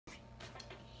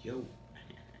Yo.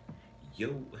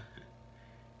 Yo.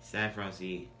 Sad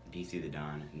Frosty, DC the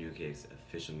Don, New Kicks,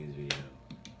 official music video.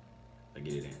 Let's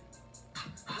get it in.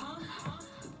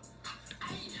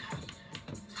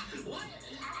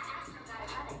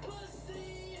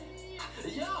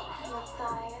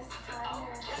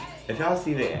 If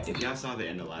y'all saw the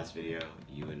end of the last video,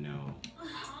 you would know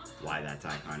why that's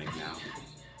iconic now.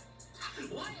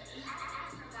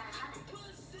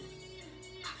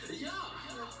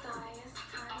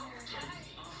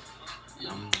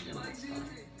 I'm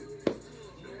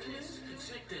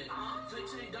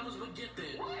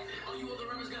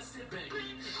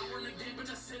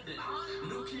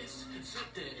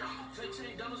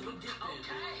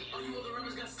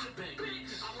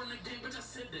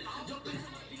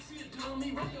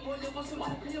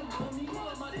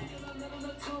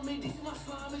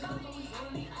gonna stop.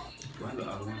 Do I have the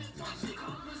other one?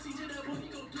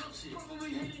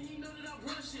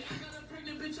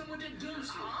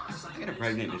 I got a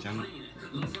pregnant bitch. Damn.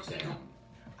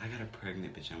 I got a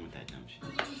pregnant bitch. I'm with that dumb shit.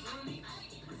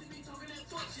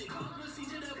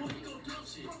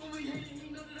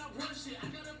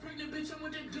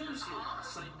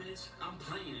 I'm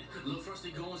playing it. Little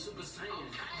Frosty going super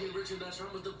saiyan. Get rich and die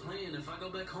trying with the plan. If I go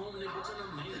back home, then bitch I'm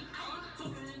a man.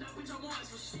 Fucking hand out, bitch I want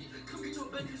for shit. Come get your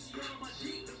back cause she out of my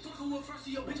dick. Fucking with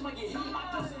Frosty, your bitch might get hit.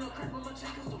 I dust in a crack with my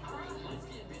chain cause the brain. Let's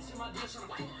get bitch in my deal trying to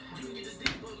fuck. You can get this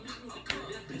dick, but miss me with the cut.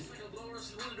 That bitch like a blower,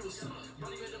 she wanted to do a suck.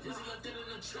 Body made a pussy like that in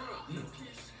a truck. No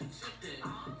kiss, check that.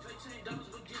 Fake chain diamonds,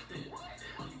 but get that.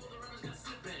 All you other rappers got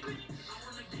sit back. I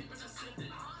run the game, bitch I said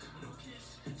that. No kiss,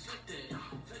 check that.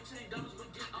 Fake chain diamonds, but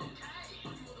get that. All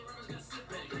you other rappers got sit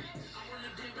back. I run the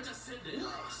game, bitch I said that.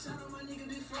 Shout out my nigga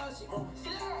Big Frosty.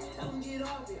 Tell him get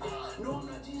off it. No, I'm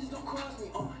not Jesus, don't cross me.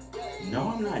 No,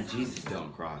 I'm not Jesus,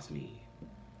 don't cross me.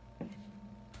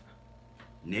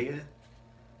 Nigga.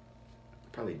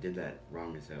 Probably did that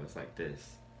wrong as hell. It's like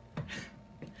this.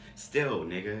 Still,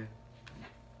 nigga.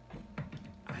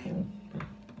 I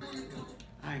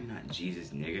am not Jesus,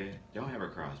 nigga. Don't ever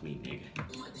cross me, nigga.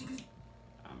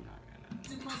 I'm not gonna.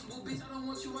 It's impossible, bitch. I don't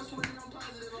want you. I swear that I'm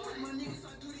positive. All my niggas I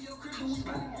do to your crib and we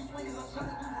burn you swing cause I swear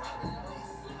that we robbing.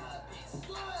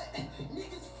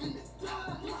 Niggas finna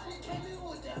die. Niggas came in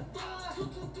with that vibe. 2, 2,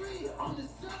 3 on the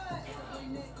side. Play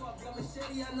neck off. Got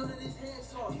machete. I know that his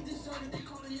head's off. He just showed that they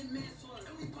calling him manslaughter.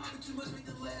 And we popping too much, make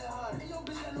the lead harder. And yo,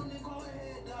 bitch, I know nigga call her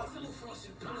head dog. Tell him Frosty,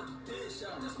 pull up the dead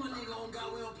shot. That's my nigga on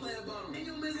God. We don't play about him. And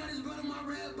yo, man got his blood on my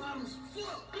red bottoms.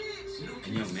 Fuck, bitch.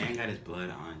 And yo, man got his blood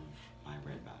on my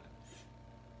red bottoms.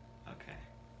 Okay.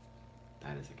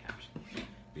 That is a caption.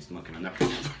 We smoking on that.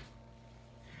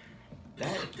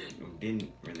 That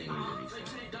didn't really need to be said.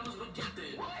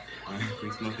 We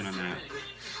smoking on that.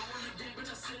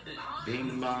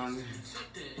 Bing bong.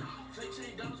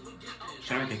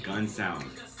 Trying to make a gun sound.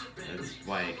 That's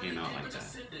why it came out like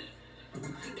that.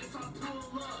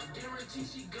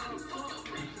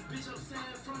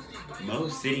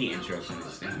 Most city intros can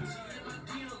understand.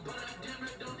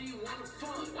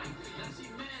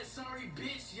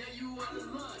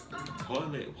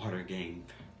 Toilet water gang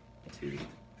 2.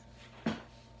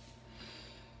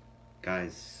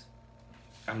 Guys,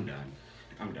 I'm done.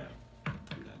 I'm done.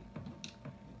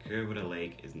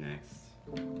 'Lake is next.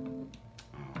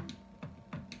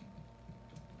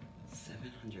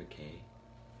 700K.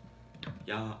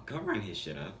 Y'all, go run his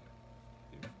shit up.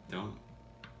 Don't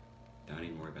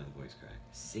even worry about the voice crack.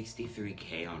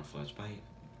 63K on Flush Bite?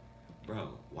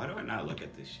 Bro, why do I not look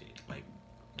at this shit? Like,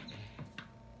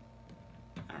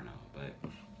 I don't know, but